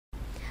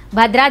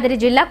భద్రాద్రి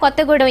జిల్లా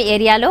కొత్తగూడెం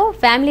ఏరియాలో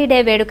family day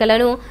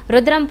వేడుకలను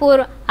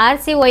రుద్రంపూర్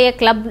ఆర్సీఓఏ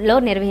క్లబ్లో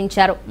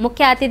నిర్వహించారు.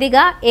 ముఖ్య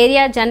అతిథిగా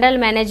area general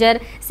manager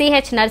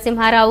CH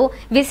Narasimha Rao,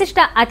 విశిష్ట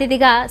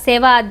అతిథిగా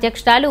సేవా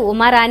అధ్యక్షురాలు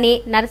ఉమారాణి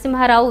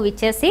నరసింహారావు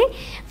విచ్చేసి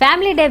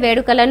ఫ్యామిలీ డే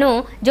వేడుకలను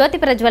జ్యోతి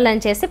ప్రజ్వలన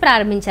చేసి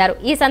ప్రారంభించారు.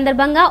 ఈ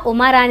సందర్భంగా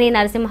ఉమారాణి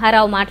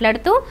నరసింహారావు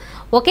మాట్లాడుతూ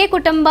ఒకే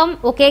కుటుంబం,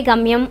 ఒకే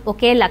గమ్యం,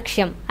 ఒకే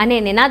లక్ష్యం అనే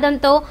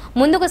నినాదంతో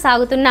ముందుకు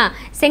సాగుతున్న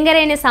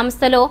సింగరేణి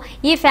సంస్థలో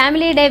ఈ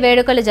ఫ్యామిలీ డే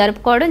వేడుకలు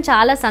జరుపుకోవడం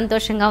చాలా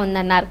సంతోషంగా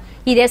ఉందన్నారు.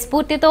 ఇదే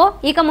స్ఫూర్తితో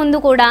ఇక ముందు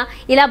కూడా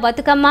ఇలా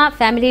బతుకమ్మ,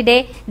 ఫ్యామిలీ డే,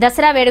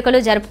 దసరా వేడుకలు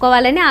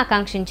జరుపుకోవాలని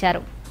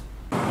ఆకాంక్షించారు.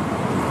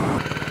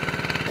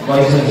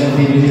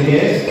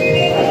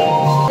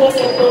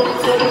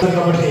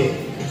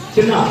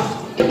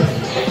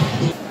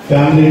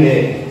 ఫ్యామిలీ డే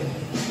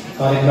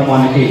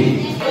కార్యక్రమానికి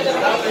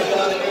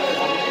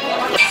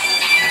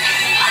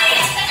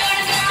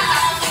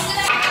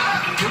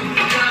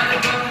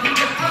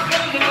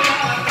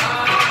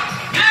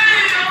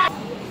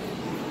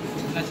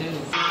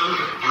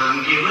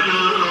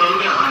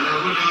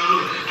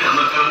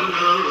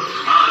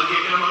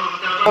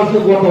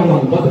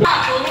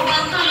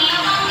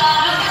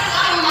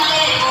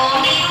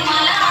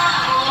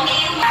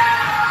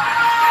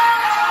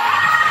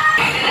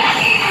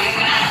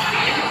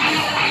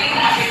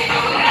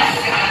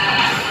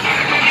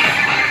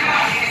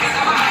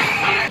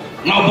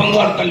నా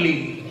బంగారు తల్లి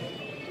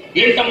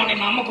ఏంటమ్మా నీ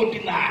అమ్మ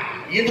కొట్టిందా?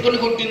 ఎందుకని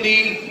కొట్టింది?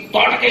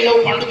 తోటకెళ్ళావు,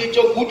 పండు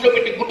తెచ్చావు, గూట్లో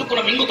పెట్టి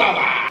గుట్టుకున్న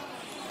మింగుతావా?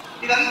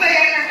 ఇదంతా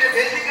ఏంటంటే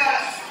బేసిక్ గా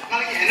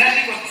మనకి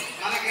ఎనర్జీ కోసం,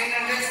 మనకి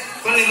ఏంటంటే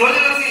కొన్ని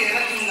రోజులకి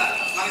ఎనర్జీ ఉందా,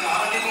 మనకి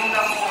ఆరోగ్యంగా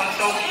ఉంటాము,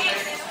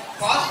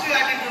 పాజిటివ్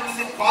యాటిట్యూడ్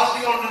ఉంటుంది,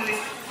 పాజిటివ్ గా ఉంటుంది,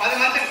 10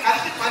 మంది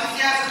కలిసి పని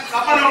చేయాలని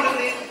తపన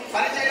ఉంటుంది,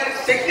 పని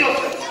చేయడానికి శక్తి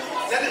వస్తుంది.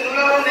 లేదా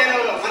నువ్వెవరు,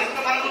 నేనెవరు,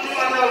 మన గురించి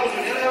మనం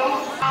అవుతుంది. నేనెవరు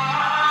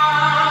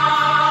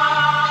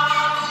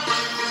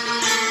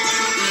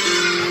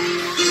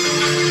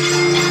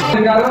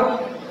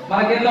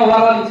మనకెన్నో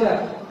వరాలు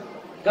ఇచ్చారు.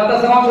 గత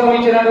సంవత్సరం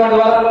ఇచ్చినటువంటి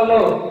వరాలలో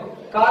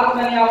కార్మిక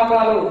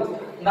నియామకాలు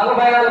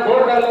 46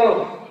 బోర్డులలో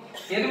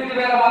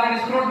 8,000 మందిని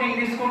స్క్రూటినింగ్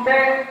తీసుకుంటే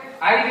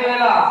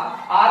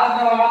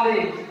 5,600 మంది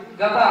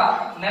గత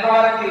నెల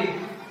వరకు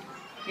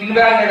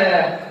ఇన్వాలిడ్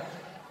అయ్యారు.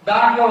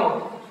 దాంట్లో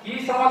ఈ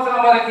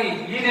సంవత్సరం వరకు,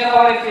 ఈ నెల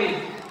వరకు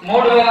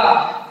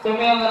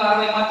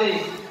 3,960 మంది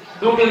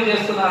డ్యూటీలు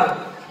చేస్తున్నారు.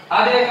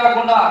 అదే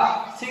కాకుండా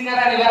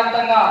సింగరేణి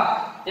వ్యాప్తంగా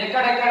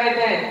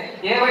ఎక్కడెక్కడైతే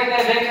ఏవైతే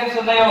వేకెన్సీ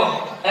ఉన్నాయో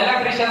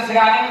ఎలక్ట్రీషియన్స్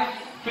కానీ,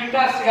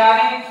 ఫిట్టర్స్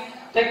కానీ,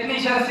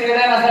 టెక్నీషియన్స్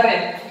ఏదైనా సరే,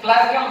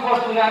 క్లరికల్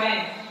పోస్టులు కానీ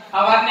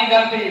అవన్నీ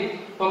కలిపి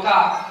ఒక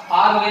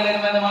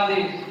 6,800 మంది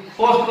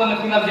పోస్టులను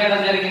ఫిల్అప్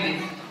చేయడం జరిగింది.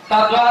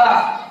 తద్వారా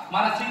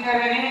మన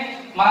సింగరేణి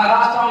మన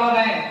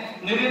రాష్ట్రంలోనే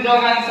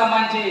నిరుద్యోగానికి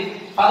సంబంధించి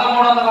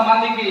 1,300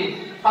 మందికి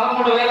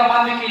 13,000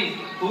 మందికి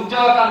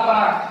ఉద్యోగ కల్పన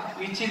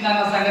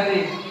ఇచ్చిందన్న సంగతి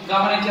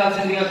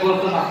గమనించాల్సిందిగా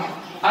కోరుతున్నాం.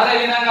 అదే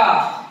విధంగా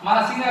మన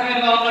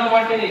సింగరేణిలో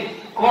ఉన్నటువంటి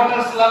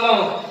క్వార్టర్స్లలో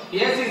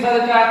ఏసీ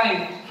సదుపాయాన్ని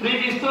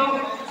ఫ్రీకి ఇస్తూ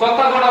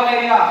కొత్తగూడెం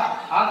ఏరియా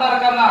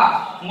అందరికన్నా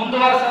ముందు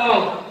వరుసలో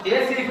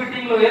ఏసీ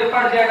ఫిట్టింగ్లు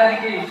ఏర్పాటు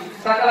చేయడానికి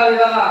సకల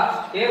విధాలా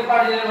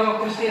ఏర్పాటు చేయడంలో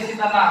కృషి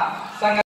చేసిందన్న సంగతి